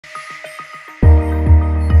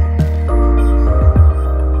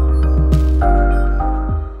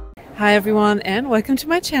Hi everyone and welcome to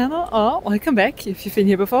my channel, or welcome back if you've been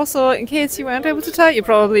here before. So in case you weren't able to tell, you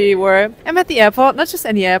probably were. I'm at the airport, not just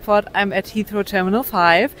any airport, I'm at Heathrow Terminal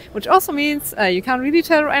 5, which also means you can't really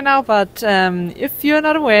tell right now, but if you're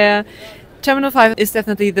not aware, Terminal 5 is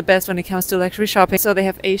definitely the best when it comes to luxury shopping. So they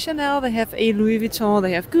have a Chanel, they have a Louis Vuitton,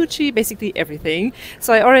 they have Gucci, basically everything.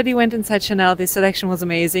 So I already went inside Chanel, the selection was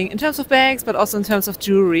amazing in terms of bags, but also in terms of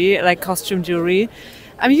jewelry, like costume jewelry.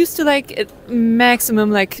 I'm used to like at maximum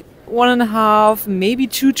like 1.5, maybe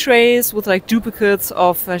 2 trays with like duplicates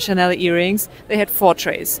of Chanel earrings. They had 4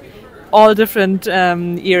 trays, all different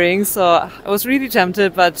earrings, so I was really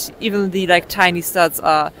tempted, but even the like tiny studs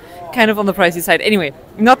are kind of on the pricey side. Anyway,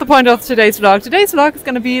 not the point of today's vlog. Today's vlog is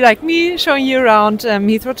going to be like me showing you around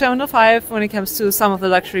Heathrow Terminal 5 when it comes to some of the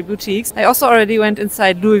luxury boutiques. I also already went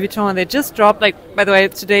inside Louis Vuitton and they just dropped, like, by the way,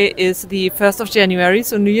 today is the 1st of January,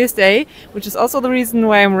 so New Year's Day, which is also the reason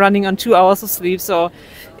why I'm running on 2 hours of sleep. So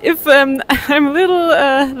if I'm a little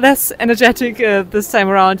less energetic this time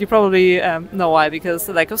around, you probably know why, because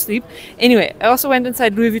the lack of sleep. Anyway, I also went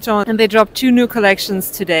inside Louis Vuitton and they dropped 2 new collections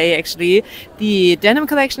today, actually. The Denim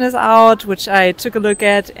collection is out, which I took a look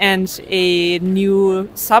at, and a new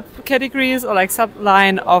subcategories or like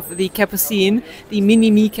sub-line of the Capucine, the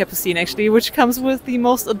mini-me Capucine actually, which comes with the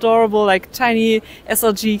most adorable like tiny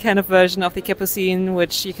SLG kind of version of the Capucine,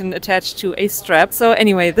 which you can attach to a strap. So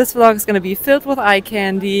anyway, this vlog is going to be filled with eye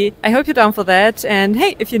candy. I hope you're down for that, and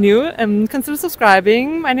hey, if you're new, consider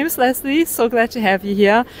subscribing. My name is Lesley, so glad to have you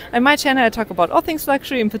here. On my channel I talk about all things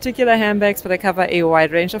luxury, in particular handbags, but I cover a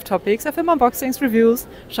wide range of topics. I film unboxings, reviews,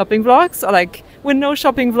 shopping vlogs, or like window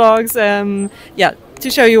shopping vlogs, yeah, to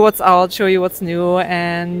show you what's out, show you what's new,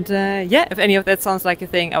 and yeah, if any of that sounds like a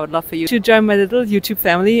thing, I would love for you to join my little YouTube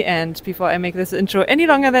family. And before I make this intro any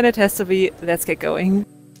longer than it has to be, let's get going.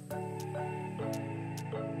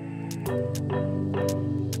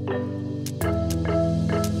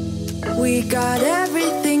 We got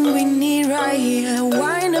everything we need right here.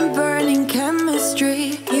 Wine and burning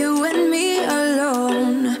chemistry. You and me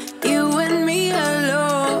alone. You and me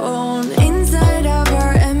alone. Inside of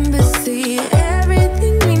our embassy.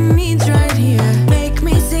 Everything we need right here. Make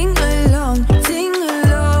me sing along. Sing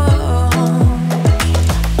along.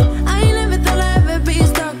 I never thought I'd ever be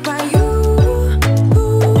stuck by you.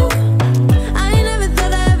 I never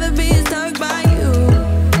thought I'd ever be stuck by you.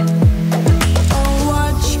 Oh,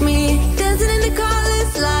 watch me.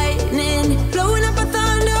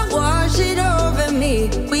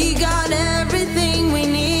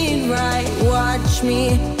 Me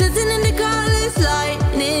dancing in the colors,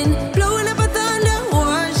 lightning, blowing up a thunder,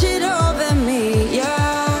 wash it over me.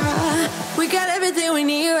 Yeah, we got everything we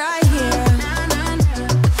need right here.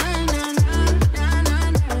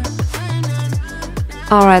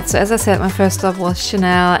 Alright, so as I said, my first stop was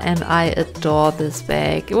Chanel, and I adore this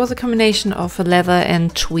bag. It was a combination of leather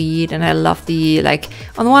and tweed, and I love the, like,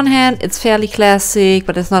 on the one hand it's fairly classic,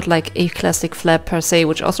 but it's not like a classic flap per se,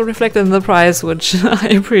 which also reflected in the price, which I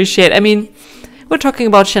appreciate. I mean, we're talking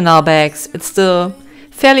about Chanel bags. It's still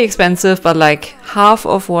fairly expensive, but like half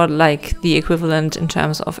of what like the equivalent in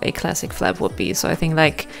terms of a classic flap would be. So I think,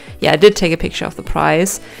 like, yeah, I did take a picture of the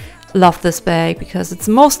price. Love this bag because it's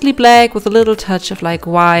mostly black with a little touch of like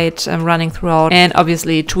white running throughout, and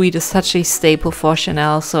obviously tweed is such a staple for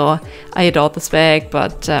Chanel, so I adored this bag.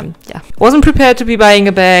 But yeah, wasn't prepared to be buying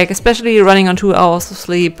a bag, especially running on 2 hours of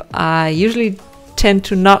sleep. I usually tend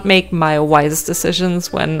to not make my wisest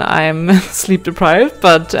decisions when I'm sleep deprived,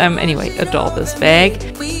 but anyway, adore this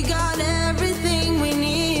bag. We got everything we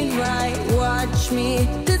need, right? Watch me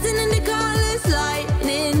dancing in the colors,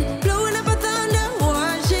 lightning, blowing up a thunder,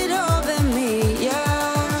 wash it over me.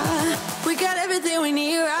 Yeah, we got everything we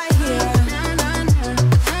need right here.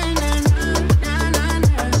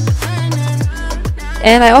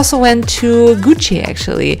 And I also went to Gucci,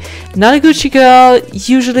 actually. Not a Gucci girl,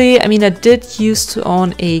 usually. I mean, I did used to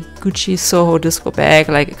own a Gucci Soho disco bag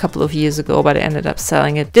like a couple of years ago, but I ended up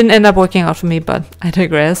selling it. Didn't end up working out for me, but I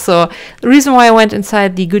digress. So the reason why I went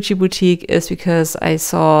inside the Gucci boutique is because I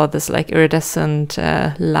saw this like iridescent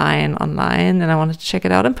line online, and I wanted to check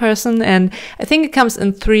it out in person. And I think it comes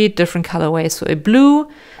in 3 different colorways. So a blue,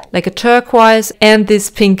 like a turquoise, and this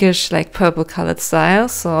pinkish like purple colored style.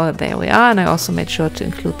 So there we are, and I also made sure to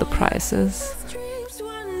include the prices.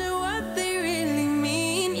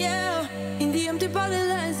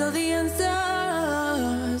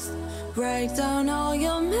 Write down all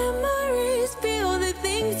your memories, feel the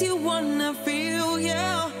things you wanna feel,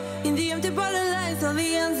 yeah. In the empty bottle lies all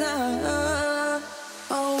the answers.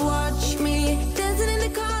 Oh, watch me dancing in the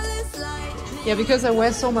colors like. Yeah, because I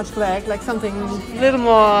wear so much black, like something a little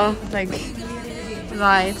more like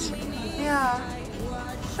light. Yeah.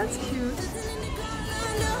 That's cute.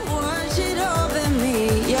 Wash it over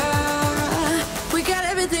me, yeah. We got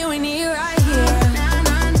everything we need right here.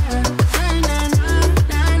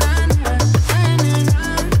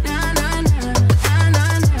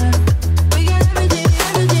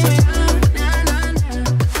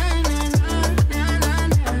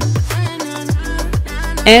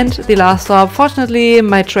 And the last stop, fortunately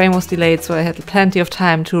my train was delayed, so I had plenty of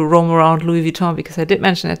time to roam around Louis Vuitton, because I did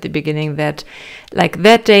mention at the beginning that like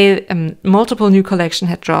that day multiple new collection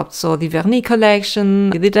had dropped. So the Vernis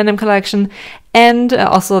collection, the Denim collection, and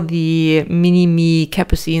also the Mini Me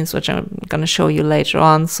Capucines, which I'm gonna show you later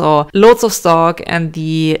on. So loads of stock, and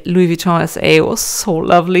the Louis Vuitton SA was so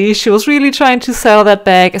lovely. She was really trying to sell that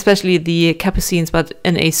bag, especially the Capucines, but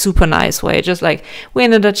in a super nice way. Just like we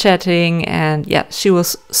ended up chatting, and yeah, she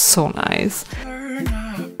was so nice.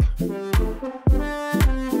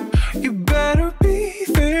 You better be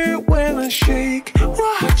there when I shake.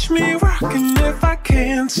 Watch me rockin' if I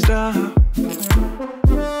can't stop.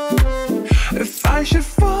 If I should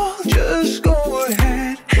fall, just go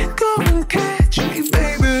ahead. Go and catch me,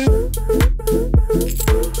 baby.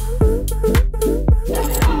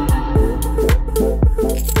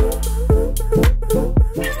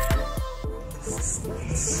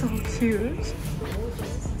 So cute.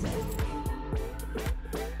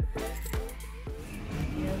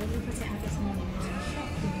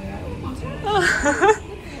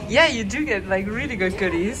 Yeah, you do get like really good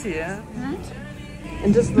goodies here.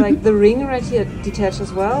 And just like the ring right here detached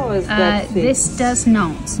as well, or is that fixed? This does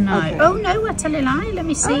not, no. Okay. Oh no, I tell a lie, let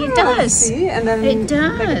me see, it does. See? And then it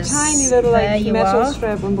does. Like a tiny little like metal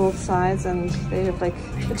strap on both sides, and they have like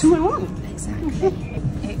a 2-in-1. Exactly.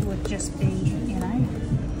 It would just be, you know,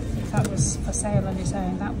 if that was for sale on its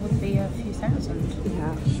own, that would be a few thousand.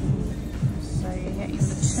 Yeah, sure. So you get the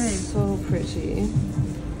two. So pretty.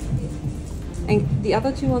 And the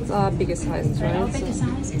other two ones are bigger sizes, right? They are bigger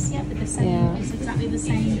sizes, yeah, but the same. Yeah. It's exactly the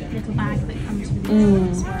same little bag that comes with the other one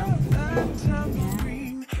as well.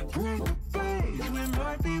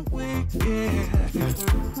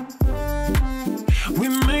 Yeah. We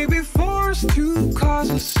may be forced to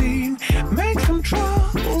cause a scene, make some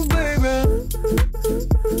trouble, baby.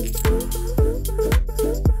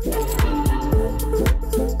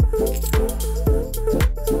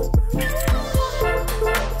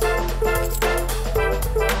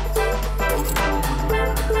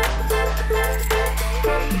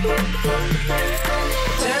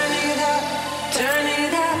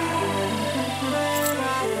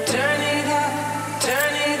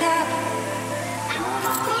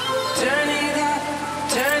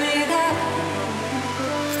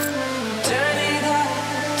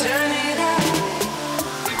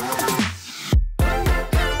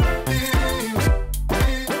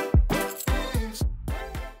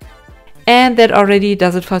 And that already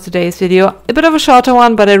does it for today's video. A bit of a shorter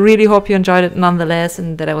one, but I really hope you enjoyed it nonetheless,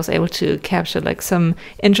 and that I was able to capture like some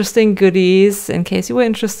interesting goodies in case you were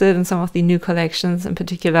interested in some of the new collections, in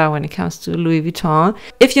particular when it comes to Louis Vuitton.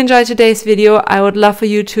 If you enjoyed today's video, I would love for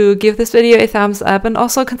you to give this video a thumbs up, and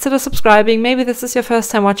also consider subscribing. Maybe this is your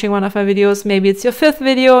first time watching one of my videos, maybe it's your 5th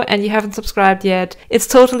video and you haven't subscribed yet. It's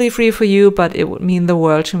totally free for you, but it would mean the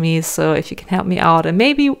world to me. So if you can help me out, and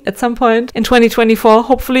maybe at some point in 2024,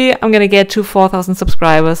 hopefully I'm gonna get to 4,000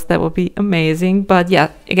 subscribers, that would be amazing. But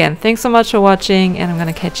yeah, again, thanks so much for watching, and I'm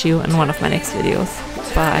gonna catch you in one of my next videos.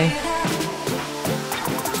 Bye.